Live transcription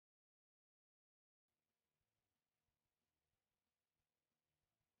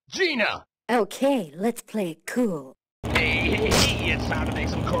Gena! Okay, let's play it cool. Hey, it's time to make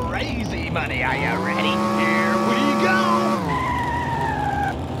some crazy money. Are you ready? Here we go!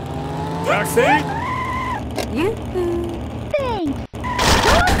 Taxi! Yoo-hoo! Thanks! Go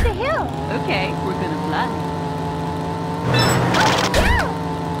up the hill! Okay, we're gonna fly. Oh, yeah!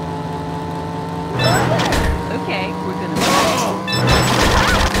 Okay, we're gonna fly.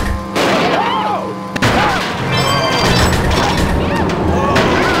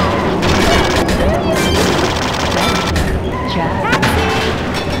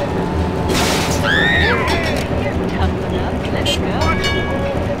 Toughen up, let's go.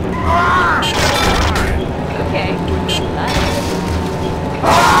 Okay, we're gonna fly.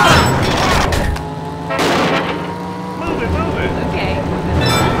 Move it! Okay, we're gonna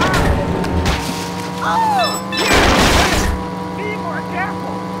fly. Be more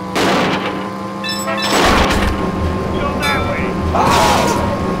careful! Go that way!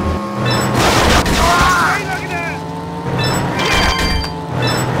 Hey, look at that!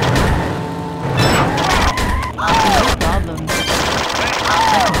 No problem.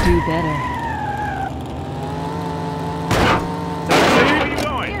 I could do better. Taxi, where you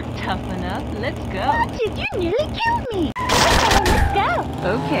going? You're tough enough, let's go. Did you nearly killed me? Okay, let's go!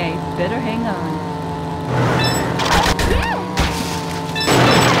 Okay, better hang on. Yeah!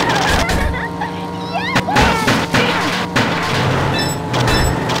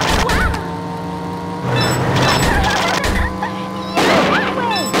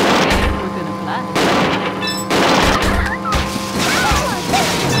 Okay, we're gonna fly.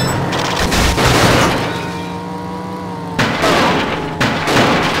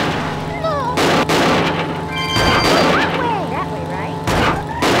 That way, right?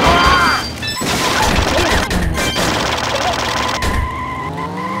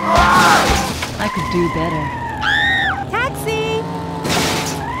 I could do better. Taxi!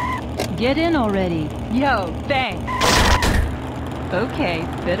 Get in already. Yo, thanks. Okay,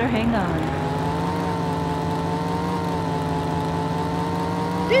 better hang on.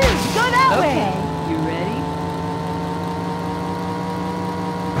 Dude, go that way! Okay, you ready?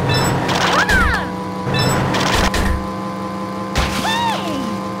 Come on! Hey!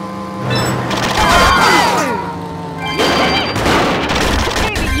 You did it!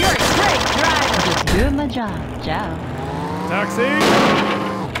 Baby, you're a great driver! Just doing my job. Ciao. Taxi!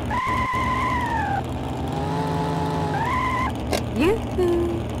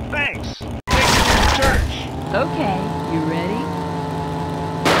 Yoo-hoo! Thanks! Take you to church! Okay, you ready?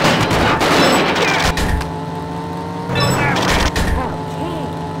 Go that way! Okay.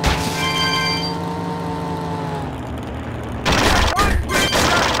 One quick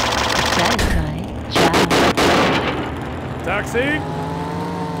Satisfied. Ciao. Taxi!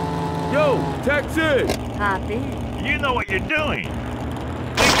 Yo, taxi! Hop in. You know what you're doing.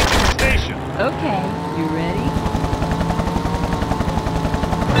 Take it to the station. Okay, you ready?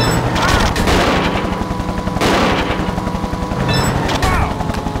 Wow!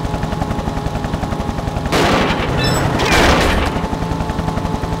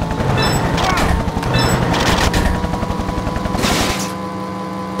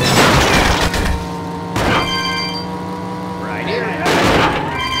 Right here.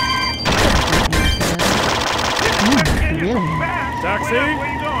 Really? Taxi! Where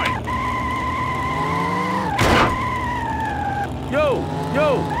you going? Yo,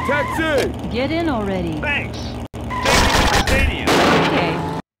 taxi! Get in already. Thanks. Take me to the stadium. Okay.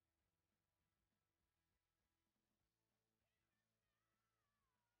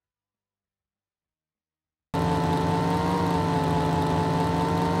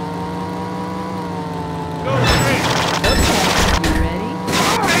 Go straight. Okay, you ready?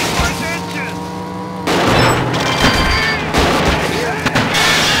 Pay attention.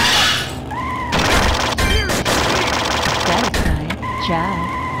 Satisfied. Ciao.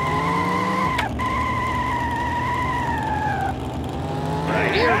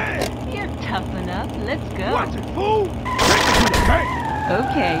 Right here. You're tough enough. Let's go. Watch it, fool! Take it to the bank.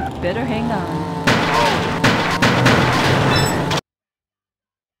 Okay, better hang on.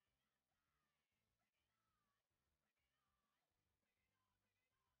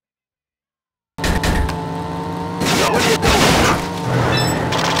 What are you doing?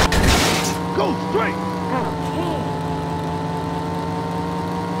 Go straight. Okay.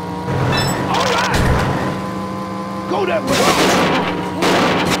 All right. Go that way.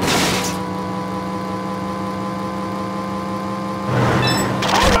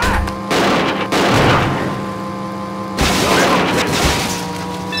 All right.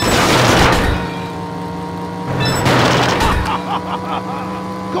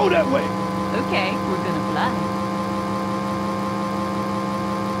 Go that way. Okay, we're gonna fly.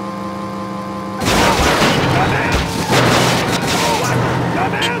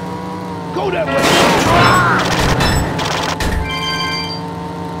 Go that way!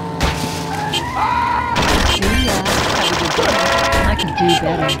 See ya. Have a good day. I could do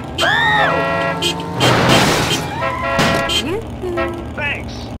better. Yoo-hoo.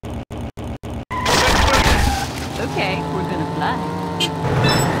 Thanks. Okay, we're gonna fly.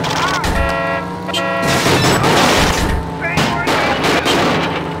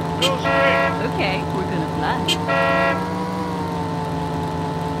 Go straight. Okay, we're gonna fly.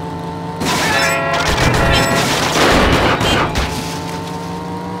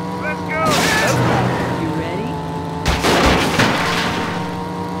 Let's go. Okay, you ready?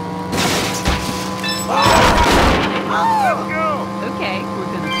 Let's go. Okay,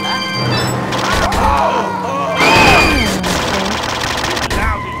 we're gonna fly.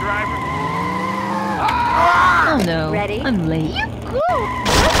 Lousy driver. Oh no, Ready? I'm late. Cool.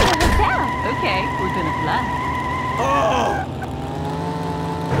 Go to the hotel. Okay, we're gonna fly.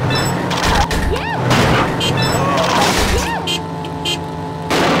 Yeah.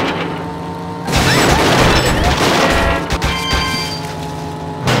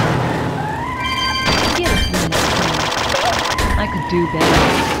 Get us one next time. I could do better.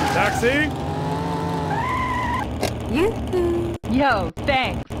 Taxi! Yoo-hoo. Yo,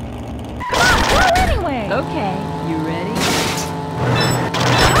 thanks. Come on, go anyway. Okay, you ready?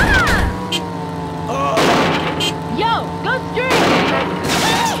 Yo, go straight! Yo,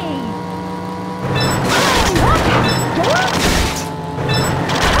 Taxi!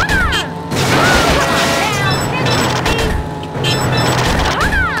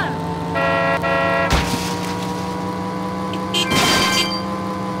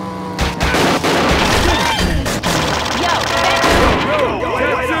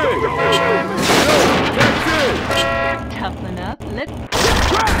 toughen up. Let's. Okay,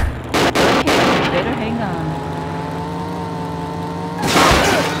 better hang on.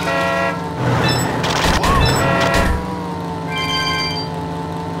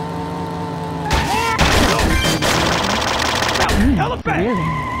 Elephant! Really?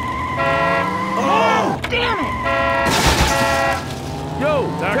 Oh! Damn it. Yo,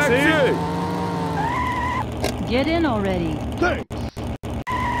 taxi! Get in already. Thanks!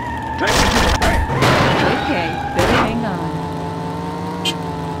 Take it to the bank! Okay, better hang on.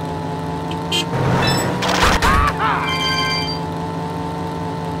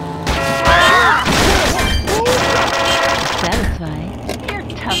 Satisfied? You're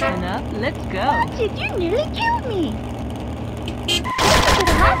tough enough. Let's go. You nearly killed me. Take me to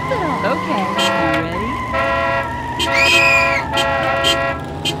the hospital. Okay, you ready?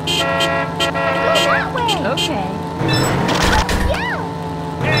 Go that way. Okay. Yeah.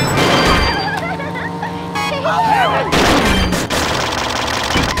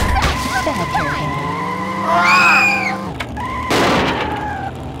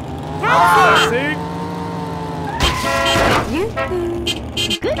 Taxi! Yoo-hoo.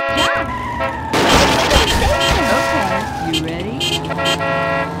 Good job. Okay, you ready?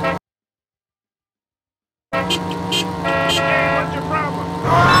 Hey, what's your problem?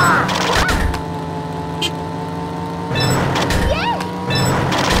 Yay!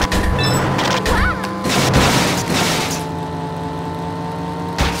 Wow!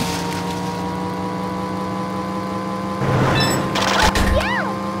 Yeah!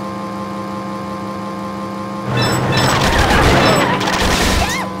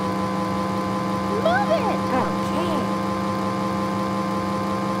 Move it! Okay.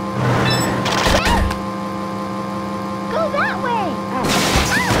 Go that way!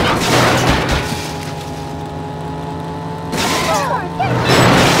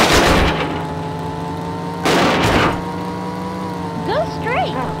 Go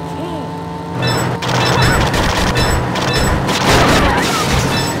straight! Okay.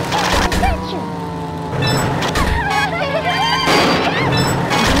 Attention!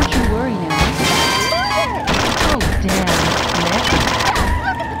 Don't you worry now. Oh, damn. Next.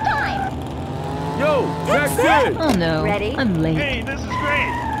 Look at the time! Yo, taxi! Oh no. Ready? I'm late. Hey, this is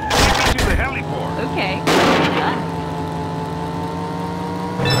great. Take me to the heliport. Okay. Bye.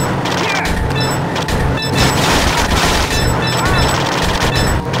 Yeah.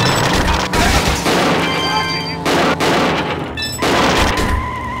 Watching you.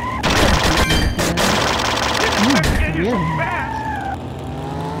 Didn't expect to get here so really? fast.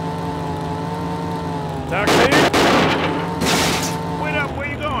 Taxi! Wait up, where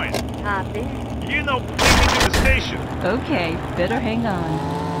you going? Hop in. You know, take me to the station. Okay, better hang on.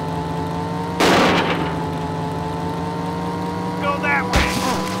 Go that way.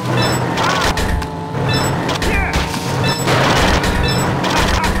 Yeah.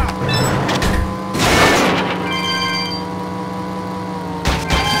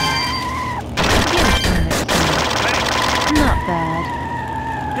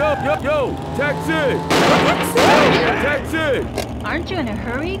 Yo, taxi! Taxi! Aren't you in a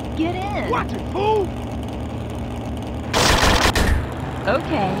hurry? Get in. Watch it, fool!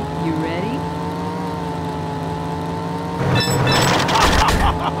 Okay, you ready?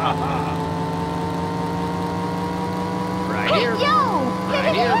 Right Hey, here. yo!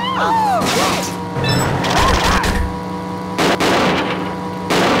 Right here.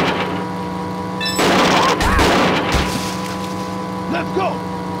 Let's go!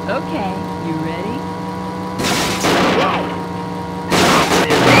 Okay, you ready?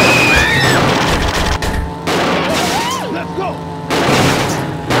 Let's go!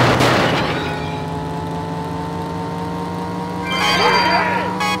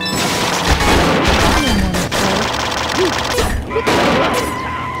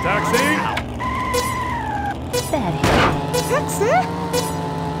 Taxi! That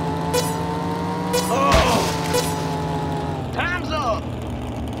Time's up!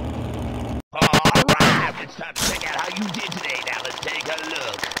 Alright, it's time to check out how you did today. Now let's take a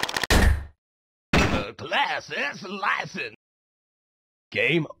look. Class S license.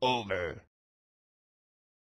 Game over.